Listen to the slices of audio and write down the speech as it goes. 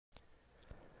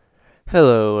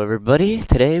Hello everybody,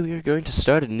 today we are going to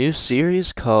start a new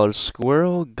series called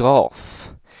Squirrel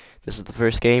Golf. This is the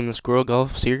first game in the Squirrel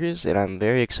Golf series, and I'm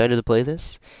very excited to play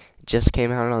this. It just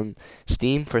came out on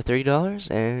Steam for $30,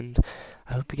 and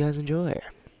I hope you guys enjoy.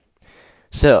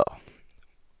 So,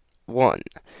 1.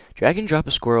 Drag and drop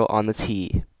a squirrel on the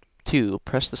tee. 2.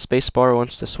 Press the space bar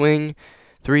once to swing.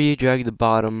 3. Drag the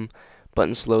bottom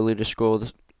button slowly to scroll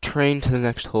the train to the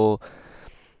next hole.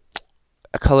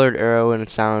 A colored arrow and a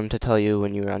sound to tell you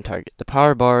when you are on target. The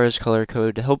power bar is color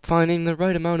code to help finding the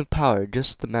right amount of power,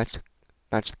 just to match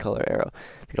the color arrow.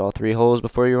 If you get all 3 holes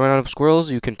before you run out of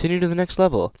squirrels, you continue to the next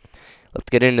level. Let's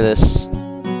get into this.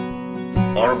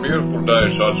 On a beautiful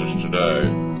day such as today,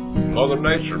 Mother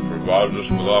Nature provides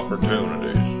us with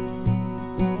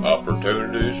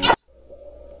opportunities.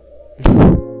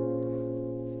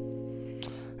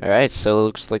 Alright, so it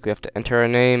looks like we have to enter our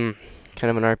name.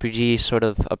 Kind of an RPG sort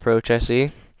of approach, I see.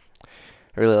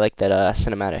 I really like that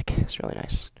cinematic. It's really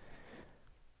nice.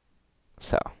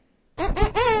 So,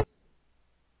 like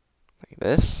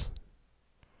this.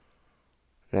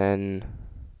 Then,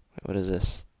 what is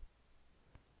this?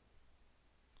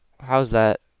 How's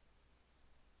that?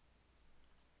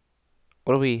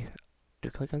 What do we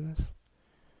click on this?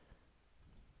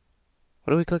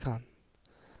 What do we click on?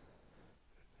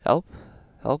 Help?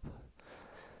 Help?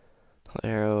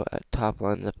 Arrow at top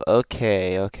lines up.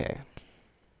 Okay.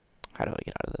 How do I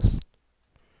get out of this?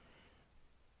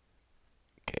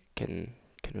 Okay, can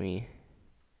we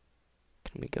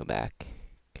go back?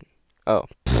 Oh.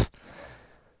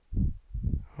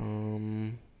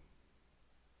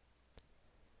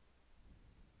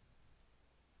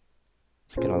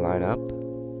 It's gonna line up.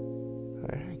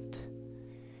 Alright.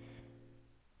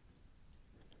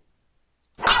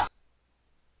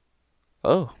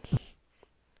 Oh.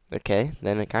 Okay,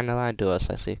 then it kinda lied to us,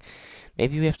 I see.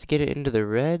 Maybe we have to get it into the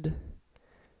red?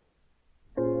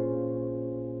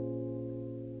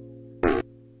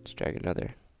 Let's drag another.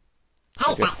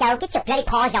 Hey, Fatso, get your bloody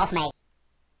paws off me.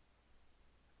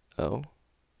 Oh.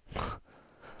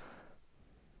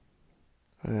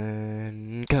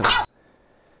 And go.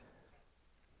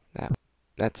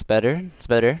 That's better. It's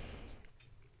better.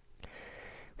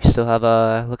 We still have,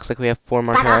 looks like we have 4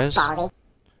 more tries.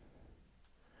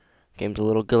 Game's a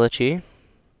little glitchy.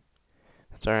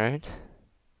 That's alright.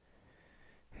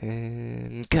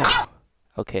 And go!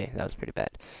 Okay, that was pretty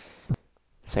bad.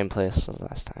 Same place as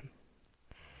last time.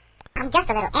 I'm just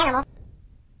a little animal.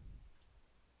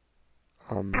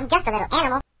 I'm just a little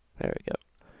animal. There we go.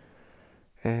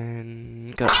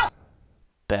 And go.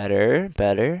 Better.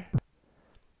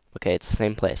 Okay, it's the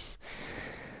same place.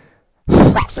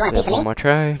 What, you want a piece of me? One more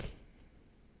try.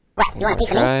 What, you want a piece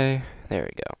of me? Try. There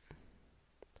we go.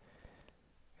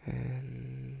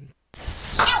 And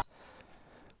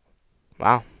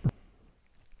wow,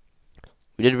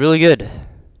 we did really good.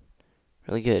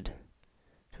 Really good. Do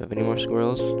we have any more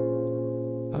squirrels?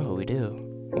 Oh, we do.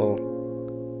 Well,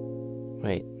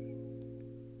 wait.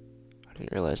 I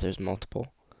didn't realize there's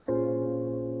multiple.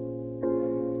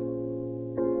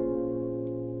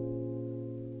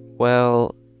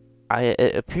 Well,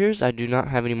 it appears I do not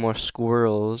have any more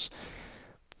squirrels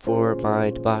for my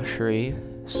debauchery,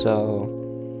 so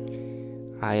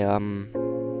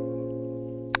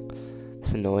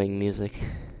it's annoying music.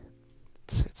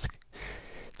 It's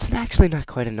actually not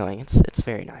quite annoying. It's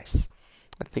very nice.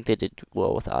 I think they did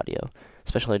well with audio,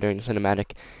 especially during the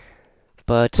cinematic.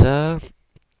 But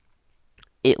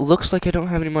it looks like I don't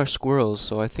have any more squirrels,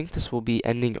 so I think this will be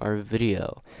ending our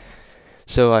video.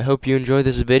 So I hope you enjoy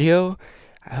this video.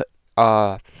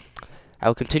 I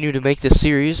will continue to make this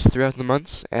series throughout the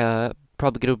months.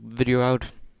 Probably get a video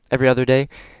out every other day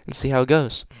and see how it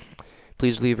goes.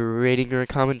 Please leave a rating or a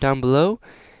comment down below.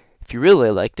 If you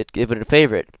really liked it, give it a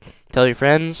favorite. Tell your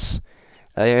friends,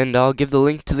 and I'll give the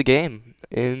link to the game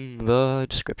in the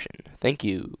description. Thank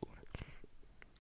you.